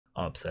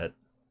I'm upset.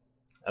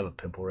 I have a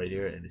pimple right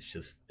here, and it's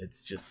just,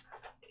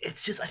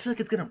 I feel like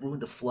it's gonna ruin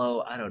the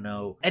flow. I don't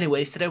know.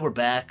 Anyways, today we're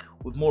back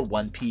with more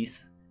One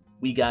Piece.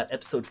 We got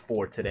episode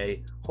 4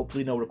 today.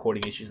 Hopefully no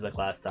recording issues like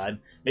last time.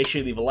 Make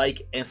sure you leave a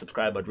like and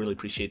subscribe. I'd really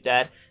appreciate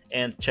that.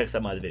 And check some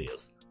of my other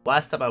videos.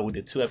 Last time I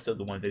did 2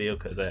 episodes of one video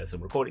because I had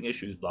some recording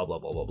issues, blah, blah,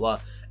 blah, blah, blah.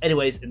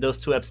 Anyways, in those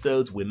 2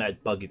 episodes, we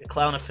met Buggy the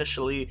Clown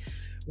officially.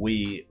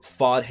 We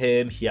fought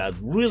him. He had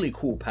really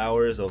cool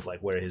powers of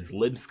like where his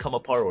limbs come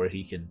apart or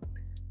he can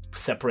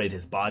separate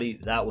his body.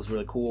 That was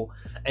really cool.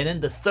 And then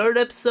the 3rd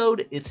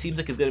episode, it seems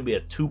like it's going to be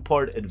a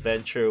 2-part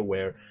adventure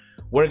where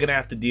we're going to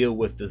have to deal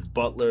with this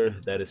butler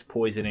that is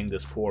poisoning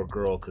this poor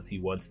girl because he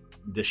wants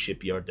the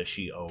shipyard that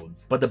she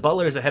owns. But the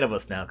butler is ahead of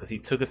us now because he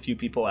took a few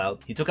people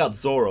out. He took out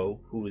Zoro,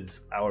 who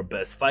is our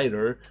best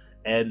fighter,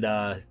 and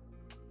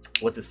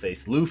what's his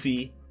face?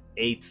 Luffy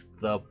ate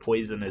the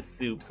poisonous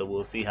soup, so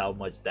we'll see how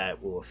much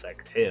that will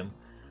affect him.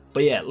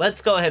 But yeah,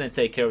 let's go ahead and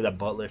take care of that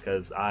butler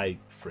because I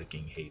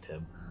freaking hate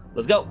him.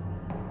 Let's go!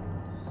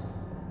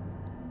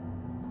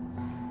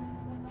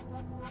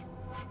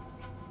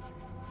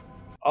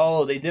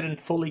 Oh, they didn't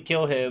fully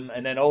kill him,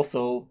 and then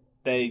also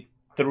they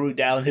threw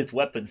down his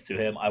weapons to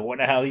him. I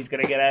wonder how he's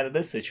gonna get out of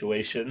this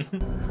situation.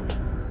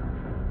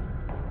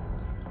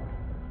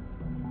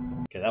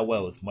 Okay, that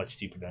well was much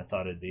deeper than I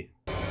thought it'd be.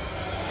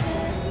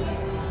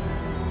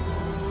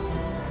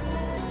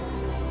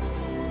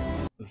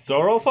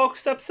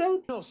 Zoro-focused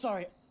episode? No,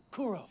 sorry.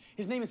 Kuro.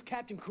 His name is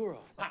Captain Kuro.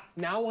 Ah,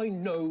 now I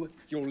know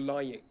you're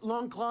lying.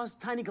 Long claws,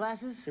 tiny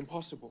glasses?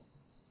 Impossible.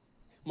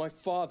 My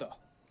father,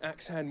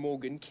 Axehand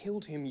Morgan,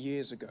 killed him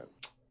years ago.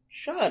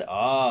 Shut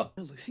up.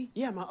 Luffy?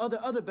 Yeah, my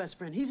other best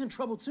friend. He's in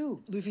trouble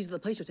too. Luffy's the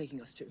place you're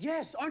taking us to.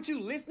 Yes, aren't you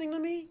listening to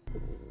me?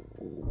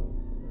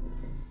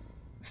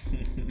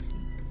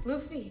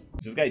 Luffy.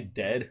 Is this guy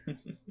dead?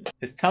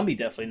 His tummy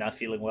definitely not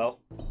feeling well.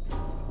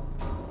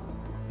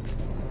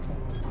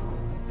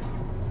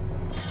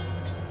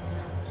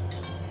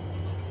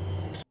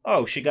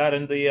 Oh, she got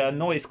in the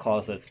noise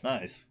closet.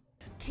 Nice.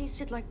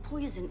 Tasted like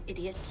poison,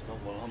 idiot. Not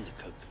while I'm the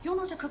cook. You're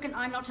not a cook and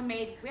I'm not a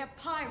maid. We're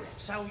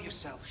pirates. Sell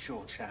yourself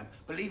short, champ.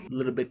 Believe me. A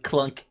little bit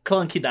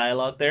clunky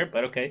dialogue there,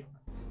 but okay.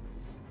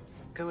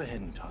 Go ahead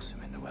and toss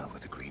him in the well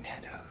with the green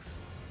head of.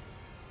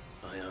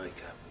 Aye, aye,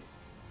 Captain.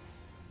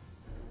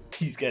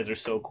 These guys are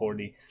so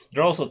corny.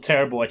 They're also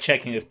terrible at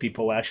checking if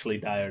people actually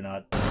die or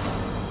not.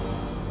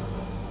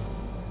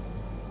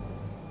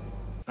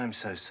 I'm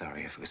so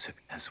sorry if Usopp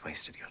has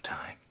wasted your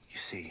time. You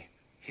see,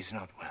 he's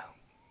not well.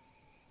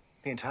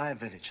 The entire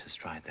village has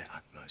tried their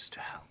utmost to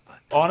help,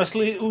 but...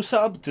 Honestly,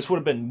 Usopp, this would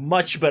have been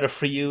much better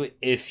for you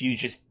if you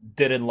just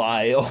didn't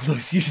lie all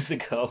those years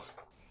ago.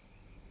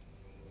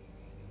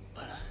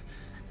 But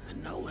I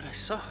know what I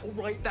saw. All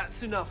right,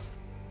 that's enough.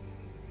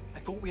 I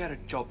thought we had a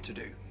job to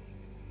do.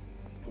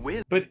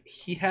 But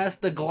he has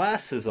the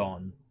glasses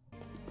on.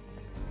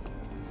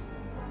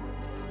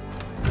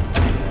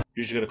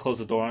 You're just gonna close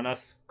the door on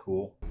us?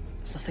 Cool.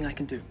 There's nothing I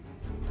can do.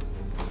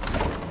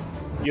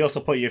 You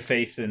also put your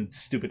faith in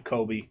stupid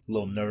Kobe,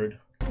 little nerd.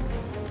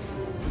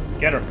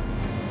 Get her.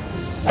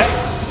 Hey.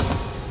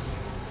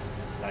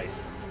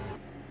 Nice.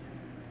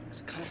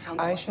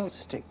 I shall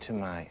stick to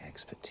my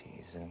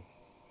expertise and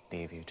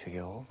leave you to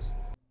yours.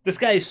 This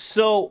guy is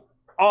so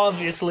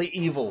obviously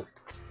evil.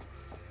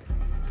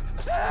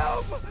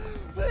 Help!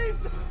 Please!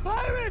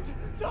 Pirate!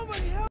 Somebody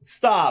help!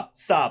 Stop,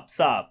 stop,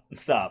 stop,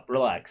 stop,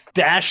 relax.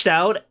 Dashed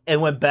out and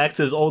went back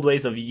to his old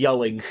ways of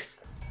yelling.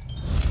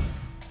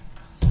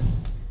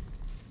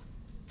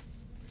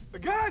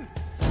 Again!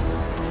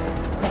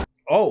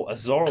 Oh, a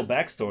Zoro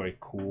backstory.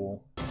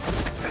 Cool.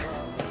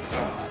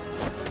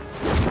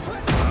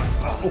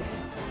 Oh.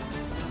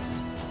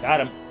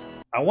 Got him.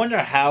 I wonder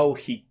how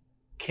he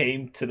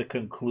came to the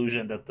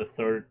conclusion that the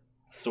 3rd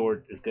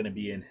sword is going to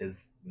be in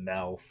his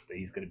mouth, that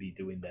he's going to be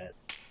doing that.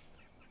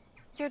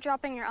 You're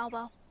dropping your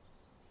elbow.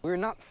 We're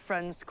not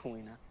friends,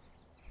 Kalina.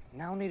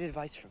 Now I need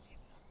advice from you.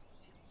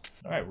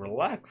 Alright,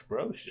 relax,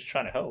 bro. She's just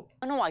trying to help.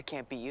 I know I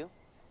can't beat you.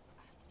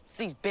 It's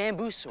these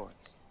bamboo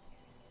swords.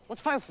 Let's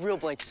find if real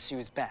blades to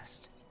is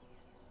best.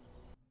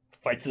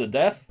 Fight to the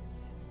death?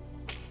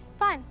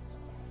 Fine.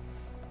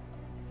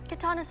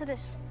 Katanas it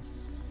is.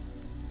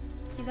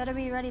 You better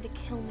be ready to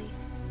kill me.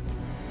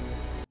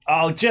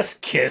 Oh,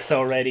 just kiss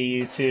already,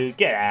 you two.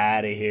 Get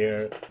out of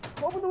here.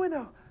 Open the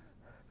window!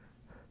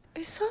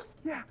 Usopp?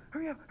 Yeah,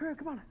 hurry up,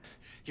 come on.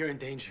 You're in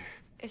danger.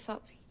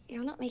 Usopp,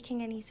 you're not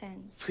making any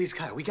sense. Please,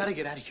 Kai, we gotta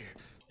get out of here.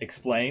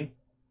 Explain.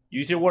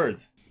 Use your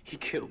words. He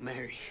killed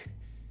Mary.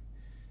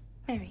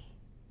 Mary.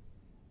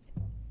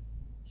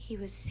 He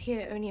was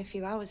here only a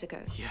few hours ago.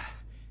 Yeah.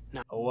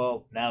 No. Oh,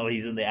 well, now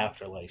he's in the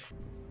afterlife.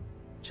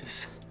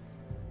 Just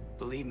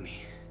believe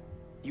me.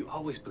 You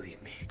always believe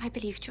me. I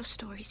believed your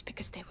stories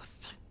because they were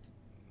fun.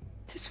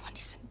 This one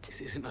isn't.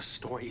 This isn't a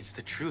story, it's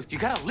the truth. You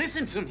gotta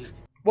listen to me.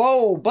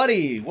 Whoa,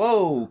 buddy.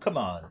 Whoa, come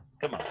on.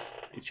 Come on.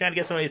 You're trying to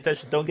get somebody's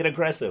attention. Don't get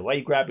aggressive. Why are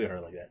you grabbing her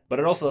like that? But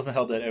it also doesn't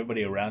help that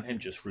everybody around him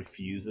just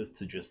refuses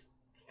to just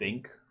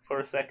think for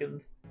a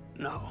second.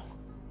 No.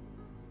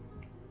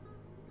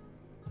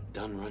 I'm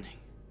done running.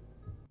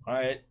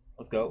 Alright,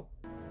 let's go.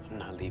 I'm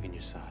not leaving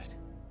your side.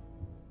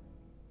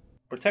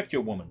 Protect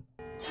your woman.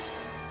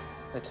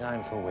 The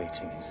time for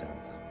waiting is over.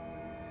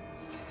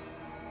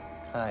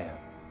 Kaya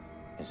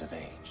is of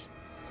age.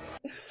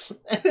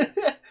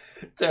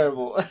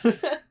 Terrible.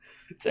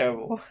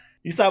 Terrible.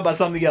 He's talking about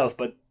something else,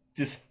 but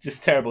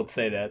just terrible to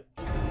say that.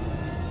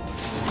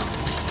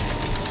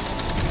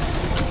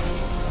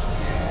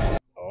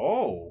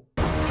 Oh.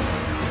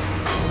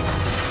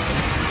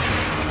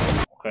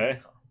 Okay.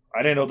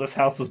 I didn't know this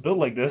house was built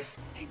like this.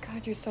 Thank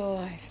God you're still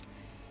alive.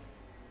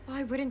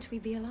 Why wouldn't we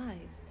be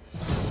alive?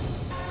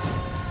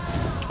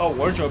 Oh,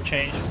 wardrobe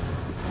change.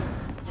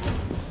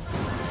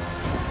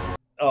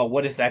 Oh,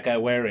 what is that guy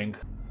wearing?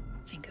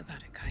 Think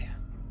about it, Kaya.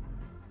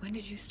 When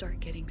did you start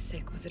getting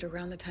sick? Was it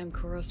around the time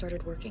Kuro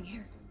started working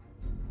here?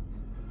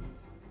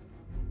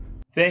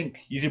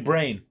 Think. Use your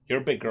brain. You're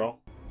a big girl.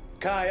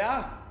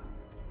 Kaya?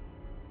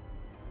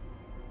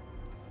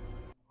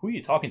 Who are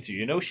you talking to?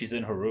 You know she's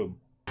in her room.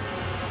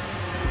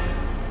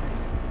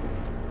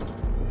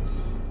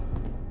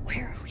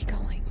 Where are we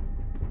going?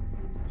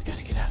 We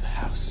gotta get out of the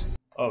house.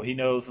 Oh, he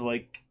knows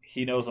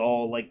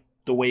all like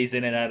the ways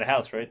in and out of the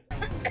house, right?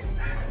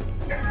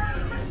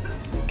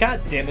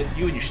 God damn it,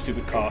 you and your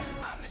stupid cough.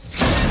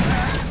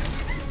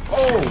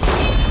 Oh!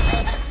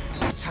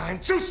 It's time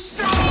to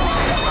stop!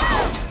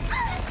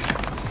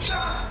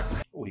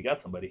 Oh, he got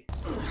somebody.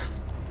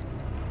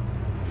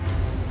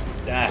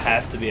 That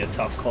has to be a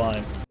tough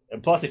climb.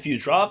 And plus, if you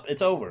drop,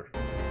 it's over.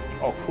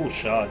 Oh, cool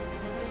shot.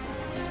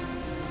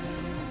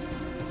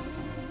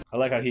 I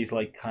like how he's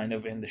like kind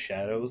of in the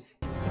shadows.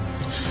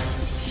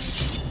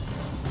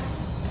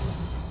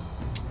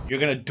 You're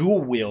gonna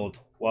dual wield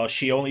while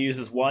she only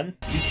uses one.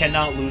 You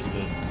cannot lose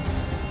this.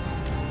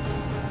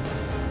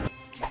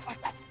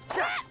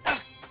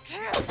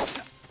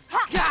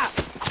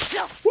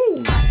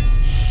 Woo!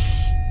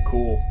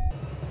 Cool.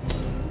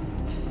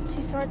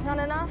 2 swords not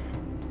enough?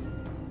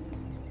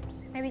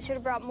 Maybe you should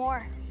have brought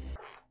more.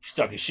 She's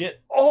talking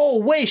shit.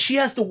 Oh, wait, she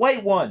has the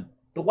white one.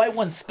 The white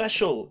one's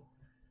special.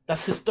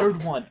 That's his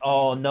third one.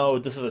 Oh, no,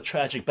 this is a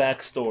tragic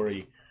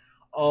backstory.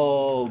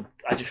 Oh,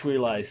 I just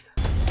realized.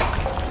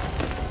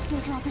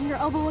 You're dropping your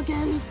elbow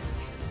again.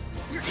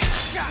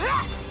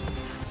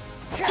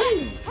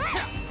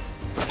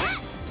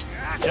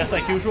 Just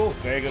like usual,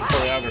 very good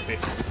choreography.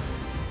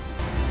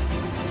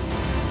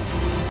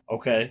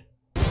 Okay.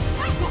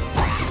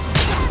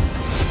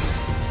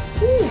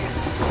 Woo.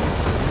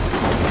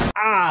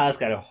 Ah, that's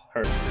gotta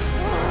hurt.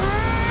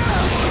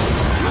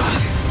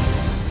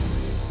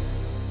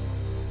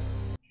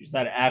 She's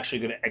not actually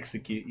gonna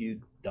execute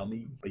you,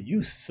 dummy. But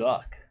you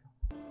suck.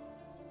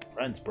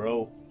 Friends,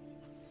 bro.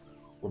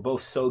 We're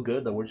both so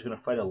good that we're just gonna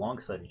fight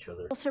alongside each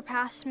other. You'll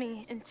surpass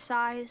me in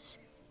size,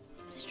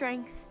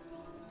 strength,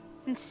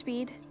 and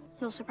speed.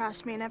 You'll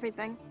surpass me in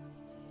everything.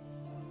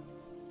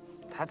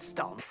 That's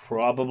dumb.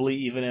 Probably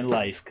even in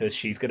life, because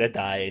she's gonna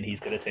die and he's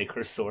gonna take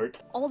her sword.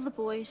 All the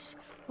boys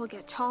will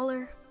get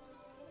taller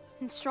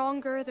and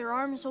stronger. Their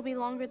arms will be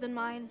longer than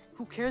mine.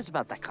 Who cares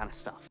about that kind of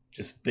stuff?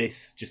 Just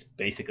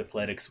basic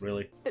athletics,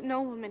 really. But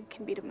no woman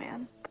can beat a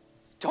man.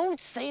 Don't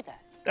say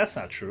that. That's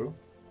not true.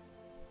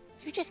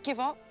 If you just give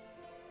up,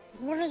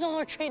 what has all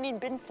our training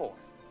been for?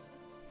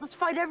 Let's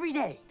fight every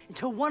day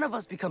until one of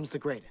us becomes the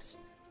greatest.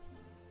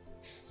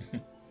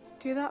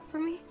 Do that for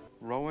me?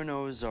 Rowan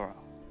or Zoro.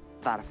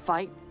 Gotta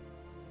fight,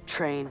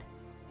 train,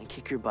 and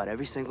kick your butt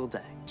every single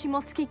day.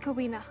 Shimotsuki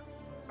Kobina.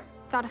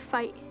 Gotta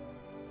fight,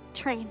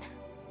 train,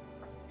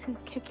 and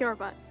kick your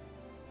butt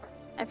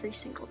every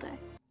single day.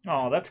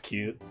 Oh, that's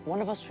cute. One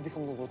of us will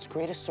become the world's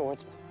greatest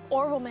swordsman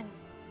Or woman.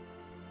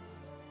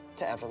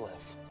 to ever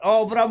live.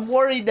 Oh, but I'm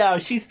worried now.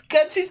 She's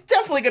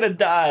definitely gonna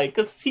die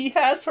because he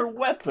has her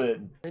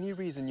weapon. The only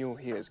reason you're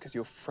here is because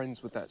you're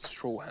friends with that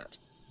straw hat.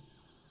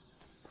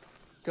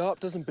 Garp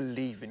doesn't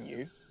believe in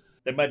you.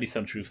 There might be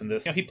some truth in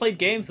this. You know, he played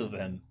games with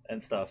him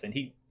and stuff, and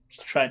he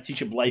tried to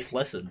teach him life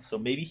lessons. So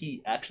maybe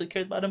he actually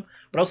cares about him.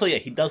 But also, yeah,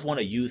 he does want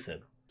to use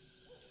him.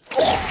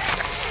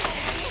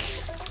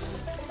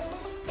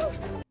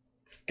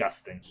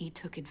 Disgusting. He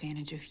took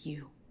advantage of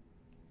you.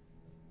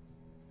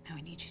 Now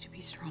I need you to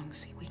be strong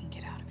so we can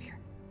get out of here.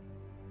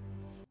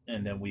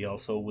 And then we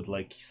also would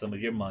like some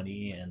of your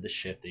money and the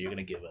ship that you're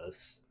gonna give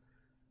us.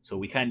 So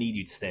we kind of need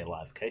you to stay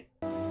alive, okay?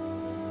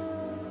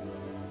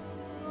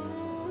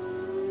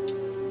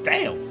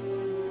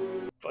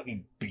 Damn!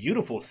 Fucking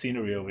beautiful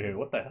scenery over here.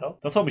 What the hell?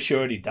 Don't tell me she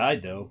already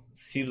died, though.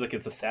 Seems like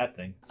it's a sad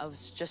thing. I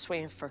was just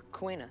waiting for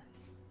Kuina.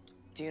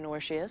 Do you know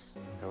where she is?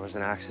 There was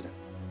an accident.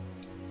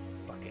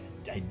 Fucking,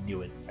 I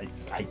knew it.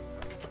 I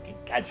fucking,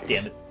 god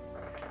damn it.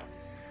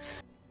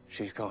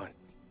 She's gone.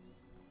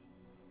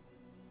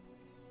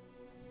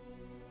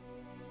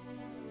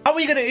 How are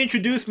you gonna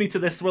introduce me to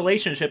this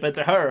relationship and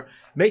to her,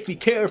 make me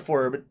care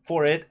for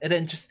it, and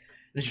then just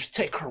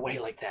take her away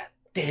like that?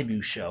 Damn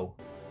you, show.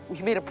 We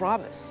made a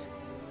promise.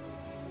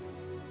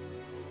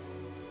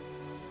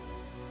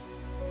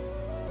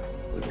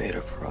 We made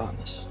a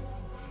promise.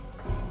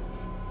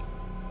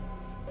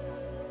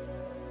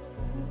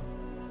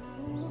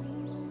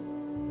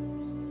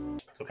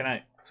 So can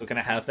I So can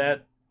I have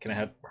that? Can I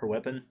have her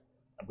weapon?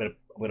 I'm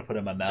gonna put it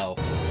in my mouth.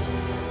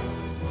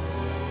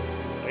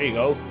 There you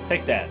go.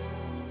 Take that.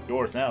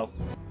 Yours now.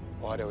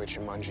 Why do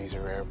Ichimonji's a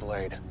rare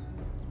blade?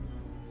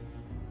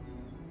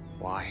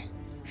 Why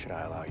should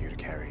I allow you to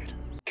carry it?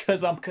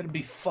 Cause I'm gonna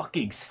be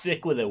fucking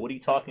sick with it. What are you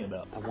talking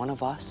about? That one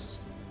of us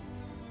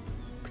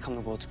become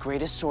the world's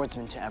greatest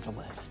swordsman to ever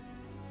live.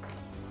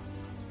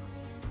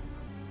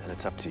 And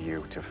it's up to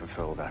you to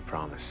fulfill that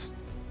promise.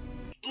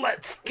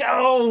 Let's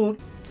go!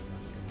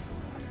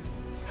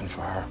 And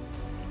for her.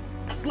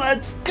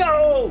 Let's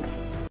go!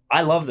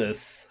 I love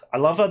this. I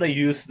love how they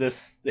use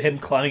this, him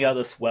climbing out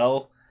this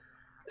well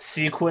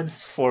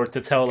sequence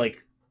to tell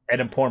like an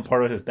important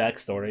part of his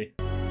backstory.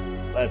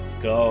 Let's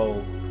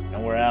go.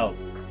 And we're out.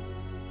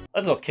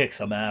 Let's go kick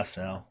some ass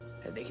now.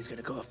 I think he's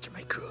gonna go after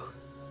my crew.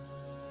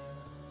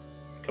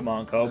 Come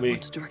on, I Kobe.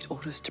 want to direct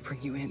orders to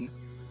bring you in.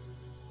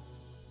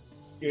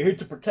 You're here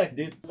to protect,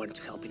 dude. I wanted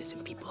to help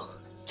innocent people.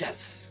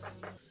 Yes.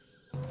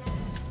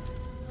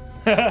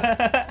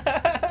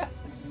 I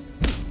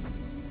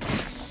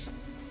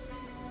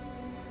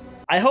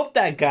hope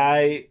that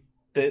guy,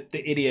 the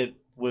idiot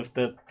with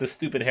the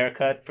stupid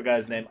haircut, forgot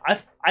his name.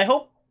 I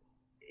hope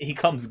he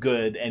comes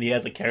good and he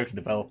has a character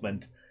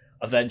development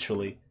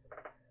eventually.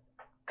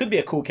 Could be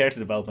a cool character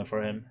development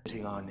for him.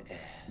 Putting on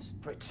airs.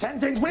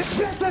 Pretending we're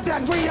better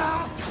than we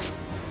are!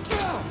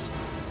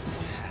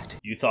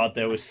 You thought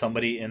there was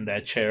somebody in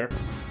that chair?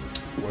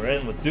 We're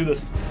in, let's do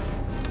this.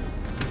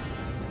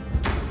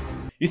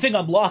 You think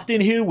I'm locked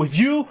in here with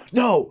you?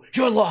 No,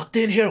 you're locked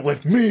in here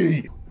with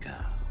me! Go.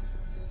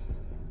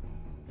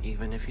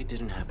 Even if he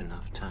didn't have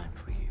enough time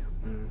for you.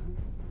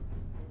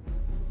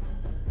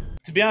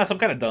 To be honest, I'm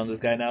kind of done with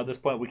this guy now. At this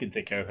point, we can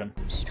take care of him.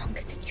 I'm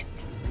stronger than you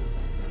think.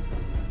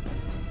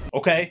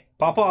 Okay,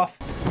 pop off.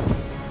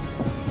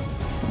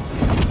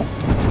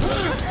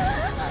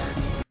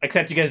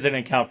 Except you guys didn't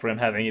account for him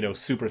having, you know,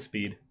 super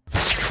speed.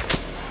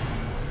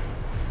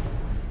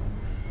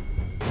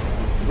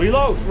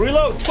 Reload!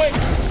 Reload! Quick!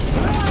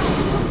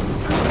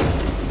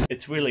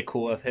 It's really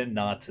cool of him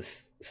not to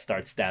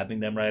start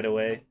stabbing them right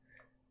away.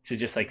 To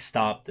just, like,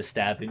 stop the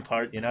stabbing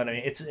part, you know what I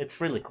mean?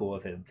 It's really cool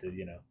of him to,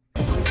 you know.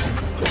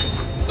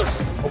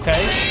 Okay.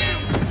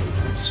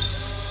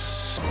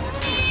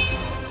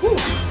 Woo.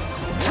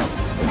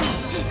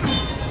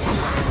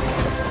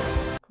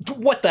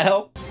 What the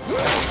hell?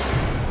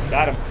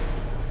 Got him.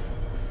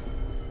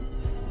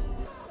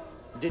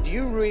 Did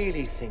you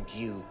really think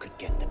you could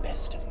get the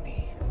best of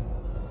me?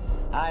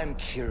 I'm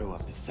Kiro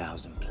of the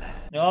Thousand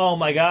Clans. Oh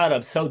my god,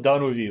 I'm so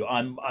done with you.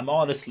 I'm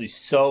honestly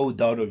so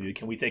done with you.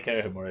 Can we take care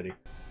of him already?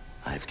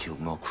 I've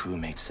killed more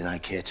crewmates than I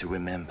care to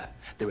remember.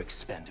 They're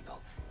expendable.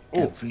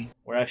 Ooh,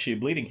 we're actually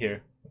bleeding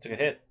here. I took a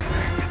hit.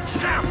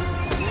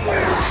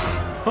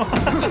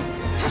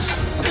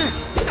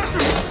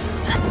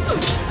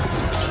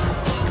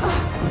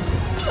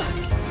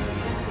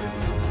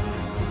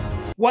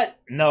 What?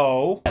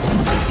 No.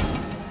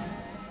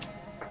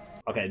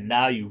 Okay,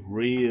 now you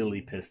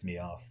really pissed me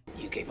off.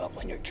 You gave up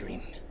on your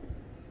dream.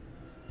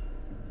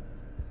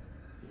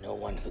 No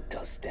one who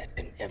does that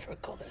can ever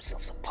call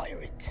themselves a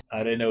pirate.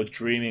 I didn't know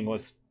dreaming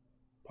was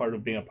part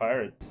of being a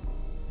pirate.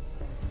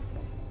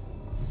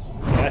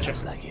 Gotcha.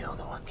 Looks like you're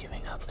the one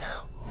giving up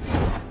now.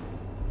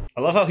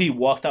 I love how he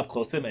walked up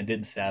close to him and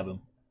didn't stab him.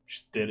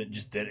 Just did it.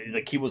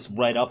 Like he was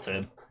right up to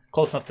him.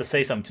 Close enough to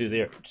say something to his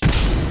ear.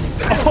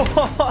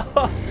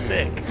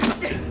 Sick.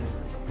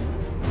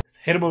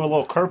 Hit him with a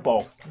little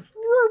curveball.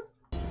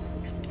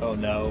 Oh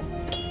no.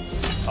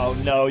 Oh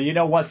no, you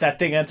know once that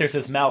thing enters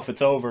his mouth,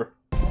 it's over.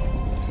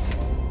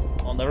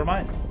 Oh, never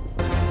mind.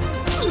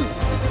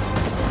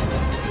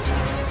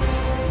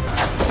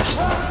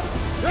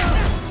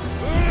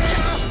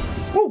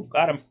 Woo,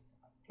 got him.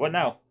 What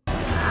now?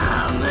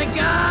 Oh my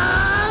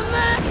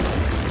god!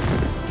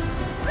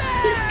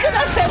 He's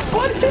gonna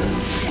headbutt him!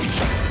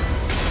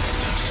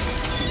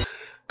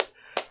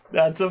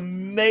 That's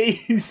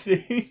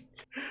amazing.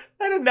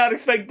 I did not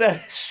expect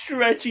that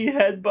stretchy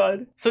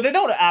headbutt. So they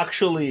don't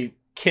actually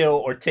kill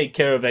or take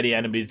care of any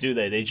enemies, do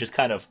they? They just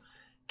kind of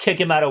kick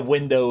him out of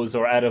windows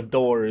or out of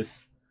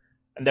doors.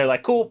 And they're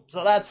like, cool,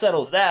 so that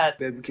settles that.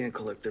 Babe, we can't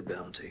collect their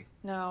bounty.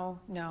 No.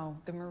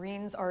 The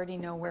Marines already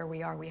know where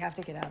we are. We have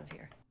to get out of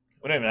here.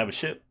 We don't even have a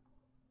ship.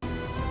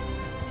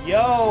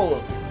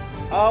 Yo!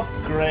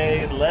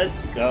 Upgrade,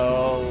 let's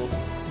go.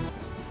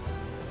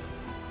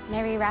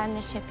 Mary ran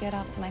the shipyard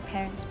after my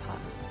parents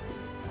passed.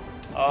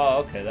 Oh,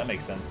 okay, that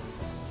makes sense.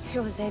 He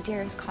was their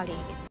dearest colleague.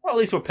 Well, at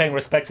least we're paying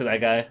respect to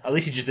that guy. At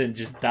least he just didn't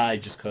just die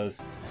just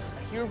cause. I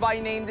hereby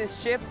name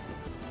this ship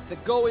the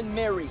Going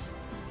Mary.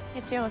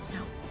 It's yours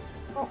now.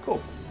 Oh,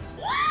 cool.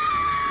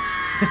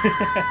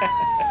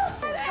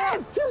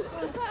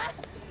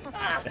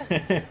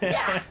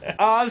 Oh,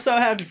 I'm so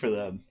happy for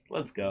them.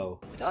 Let's go.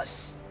 With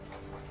us.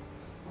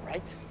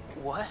 Right?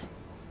 What?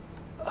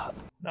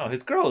 No,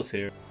 his girl's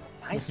here.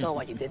 I saw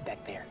what you did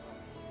back there.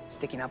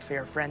 Sticking up for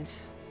your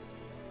friends.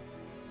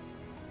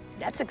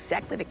 That's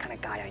exactly the kind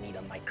of guy I need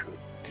on my crew.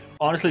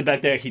 Honestly,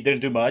 back there, he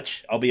didn't do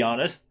much, I'll be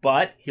honest,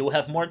 but he will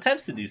have more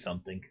attempts to do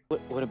something.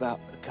 What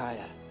about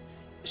Akaya?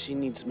 She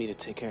needs me to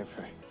take care of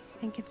her. I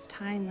think it's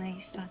time I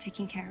start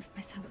taking care of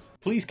myself.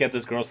 Please get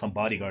this girl some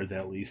bodyguards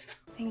at least.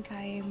 I think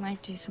I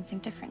might do something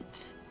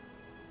different.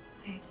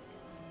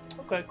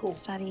 Okay, cool.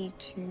 Study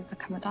to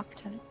become a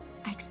doctor.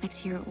 I expect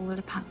to hear all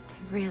about the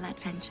real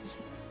adventures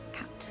of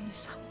Captain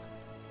Usopp.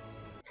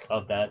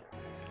 Love that.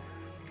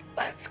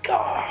 Let's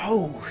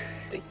go!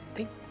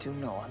 They do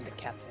know I'm the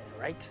captain,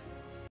 right?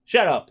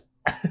 Shut up!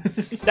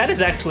 That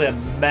is actually a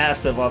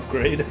massive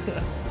upgrade.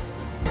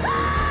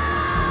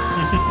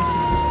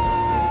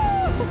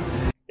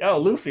 Yo,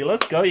 Luffy,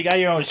 let's go. You got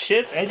your own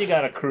ship and you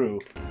got a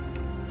crew.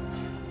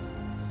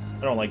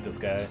 I don't like this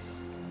guy.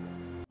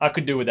 I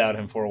could do without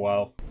him for a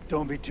while.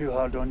 Don't be too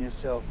hard on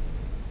yourself.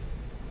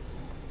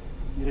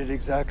 You did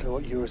exactly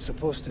what you were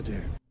supposed to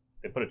do.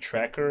 They put a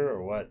tracker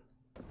or what?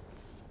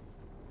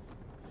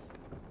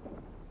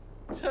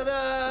 Ta-da!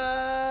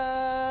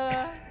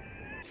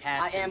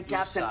 I am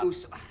Captain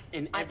Usopp.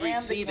 In I every am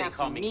scene the they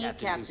call captain. me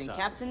Captain Usopp.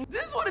 Captain.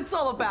 This is what it's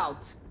all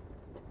about.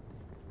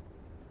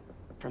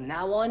 From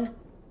now on,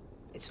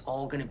 it's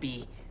all gonna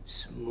be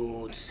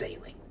smooth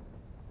sailing.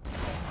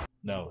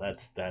 No,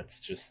 that's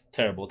just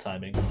terrible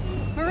timing.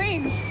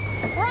 Marines,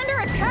 we're under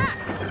attack!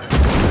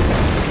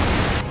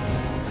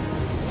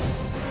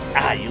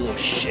 Ah, you little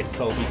shit,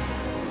 Kobe.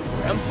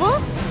 Grandpa?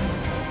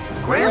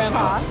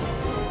 Grandpa?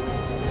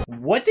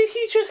 What did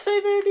he just say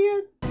there at the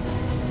end?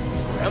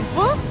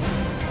 Grandpa?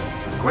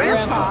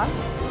 Grandpa?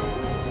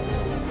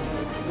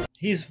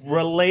 He's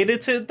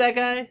related to that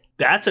guy?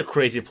 That's a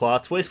crazy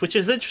plot twist, which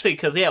is interesting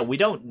because, yeah, we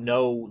don't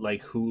know,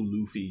 like, who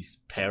Luffy's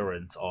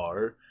parents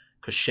are.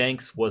 Because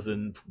Shanks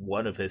wasn't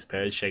one of his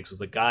parents. Shanks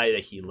was a guy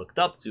that he looked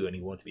up to and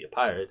he wanted to be a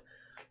pirate.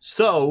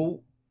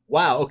 So,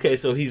 wow, okay,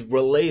 so he's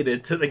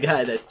related to the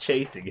guy that's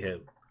chasing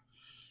him.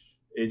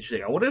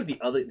 Interesting. I wonder if the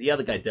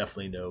other guy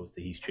definitely knows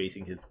that he's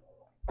chasing his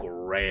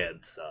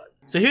grandson.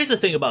 So here's the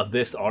thing about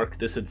this arc,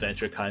 this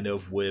adventure kind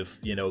of with,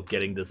 you know,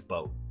 getting this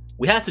boat.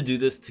 We had to do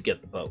this to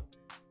get the boat.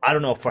 I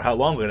don't know for how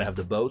long we're gonna have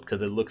the boat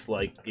because it looks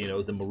like, you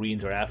know, the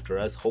Marines are after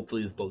us.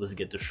 Hopefully this boat doesn't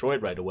get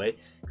destroyed right away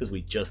because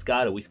we just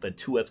got it. We spent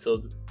 2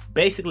 episodes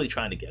basically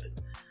trying to get it.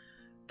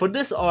 For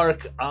this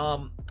arc,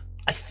 I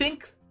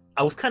think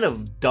I was kind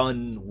of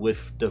done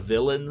with the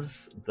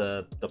villains,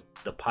 the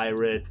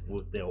pirate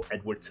with, you know,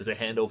 Edward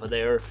Scissorhand over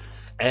there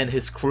and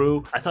his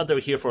crew. I thought they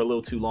were here for a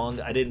little too long.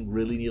 I didn't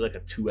really need like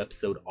a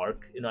 2-episode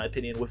arc, in my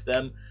opinion, with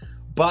them.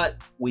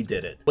 But we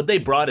did it. What they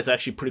brought is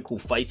actually pretty cool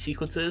fight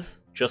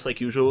sequences, just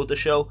like usual with the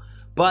show.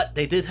 But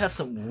they did have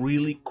some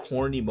really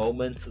corny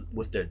moments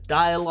with their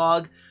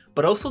dialogue.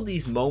 But also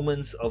these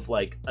moments of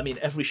like, I mean,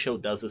 every show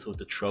does this with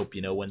the trope,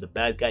 you know, when the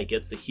bad guy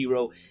gets the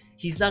hero,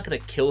 he's not going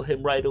to kill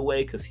him right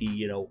away because he,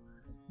 you know,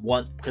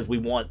 because we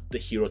want the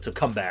hero to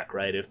come back,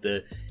 right? If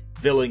the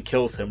villain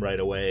kills him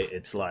right away,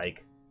 it's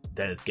like,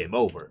 then it's game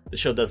over. The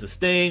show does this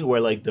thing where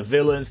like the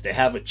villains, they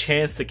have a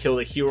chance to kill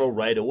the hero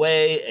right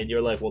away and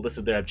you're like, well, this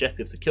is their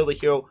objective, to kill the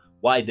hero.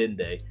 Why didn't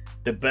they?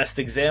 The best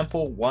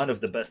example, one of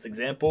the best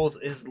examples,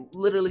 is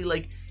literally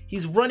like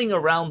he's running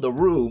around the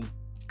room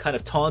kind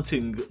of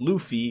taunting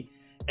Luffy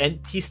and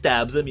he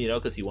stabs him, you know,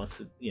 because he wants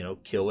to, you know,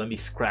 kill him. He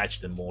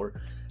scratched him more.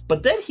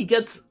 But then he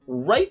gets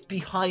right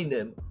behind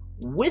him,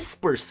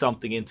 whispers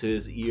something into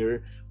his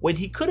ear when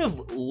he could have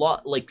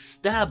like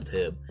stabbed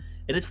him.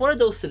 And it's one of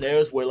those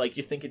scenarios where like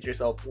you're thinking to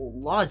yourself, well,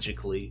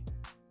 logically,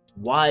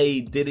 why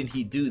didn't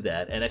he do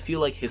that? And I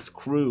feel like his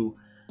crew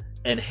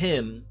and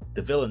him,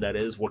 the villain that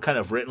is, were kind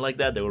of written like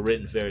that. They were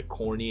written very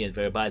corny and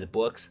very by the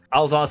books. I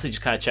was honestly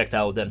just kind of checked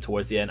out with them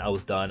towards the end. I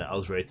was done. I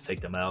was ready to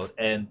take them out.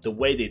 And the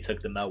way they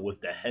took them out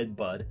with the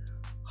headbutt,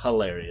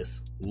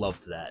 hilarious.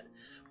 Loved that.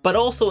 But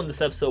also in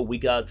this episode, we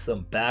got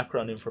some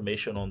background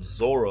information on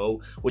Zoro,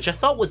 which I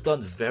thought was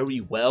done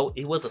very well.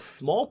 It was a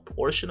small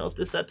portion of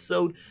this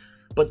episode,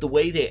 but the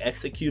way they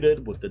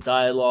executed with the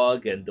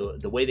dialogue and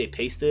the way they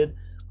pasted,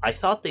 I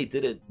thought they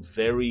did it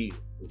very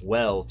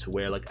well to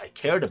where like I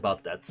cared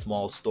about that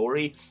small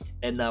story.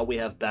 And now we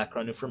have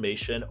background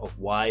information of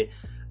why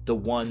the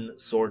one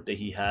sword that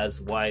he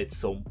has, why it's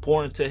so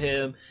important to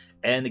him.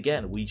 And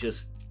again, we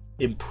just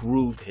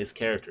improved his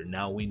character.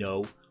 Now we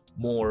know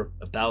more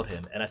about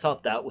him, and I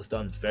thought that was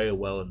done very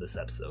well in this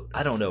episode.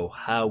 I don't know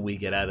how we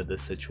get out of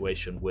this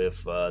situation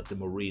with the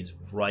Marines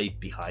right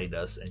behind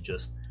us and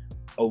just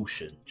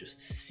ocean, just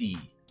sea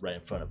right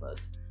in front of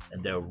us,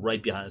 and they're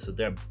right behind us with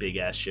their big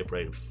ass ship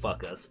ready to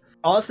fuck us.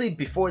 Honestly,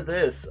 before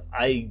this,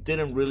 I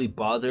didn't really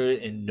bother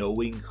in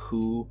knowing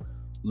who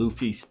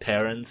Luffy's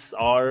parents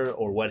are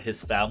or what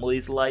his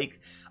family's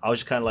like. I was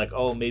just kind of like,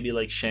 oh, maybe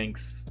like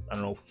Shanks, I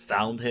don't know,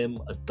 found him,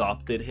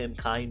 adopted him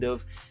kind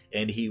of,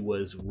 and he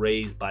was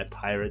raised by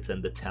pirates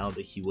in the town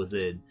that he was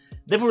in.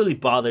 Never really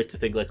bothered to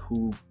think like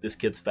who this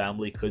kid's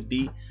family could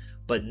be,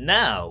 but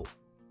now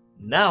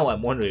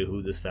I'm wondering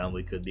who this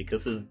family could be,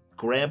 because his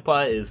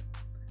grandpa is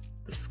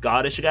the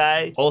Scottish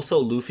guy. Also,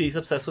 Luffy's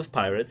obsessed with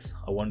pirates.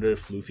 I wonder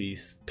if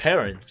Luffy's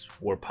parents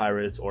were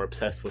pirates or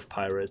obsessed with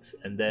pirates.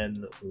 And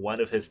then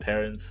one of his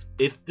parents,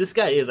 if this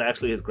guy is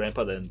actually his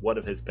grandpa, then one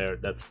of his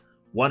parents, that's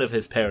one of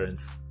his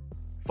parents'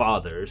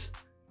 fathers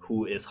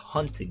who is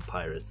hunting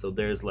pirates. So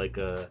there's like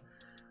a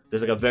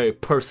very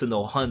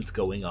personal hunt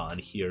going on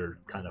here.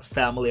 Kind of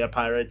family of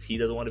pirates. He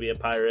doesn't want to be a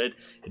pirate,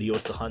 and he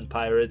wants to hunt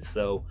pirates.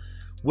 So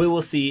we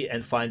will see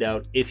and find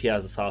out if he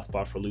has a soft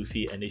spot for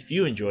Luffy. And if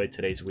you enjoyed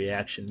today's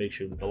reaction, make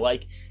sure to leave a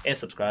like and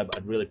subscribe.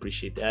 I'd really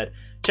appreciate that.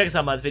 Check us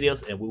out on my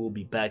videos, and we will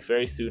be back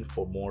very soon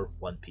for more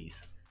One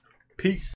Piece. Peace.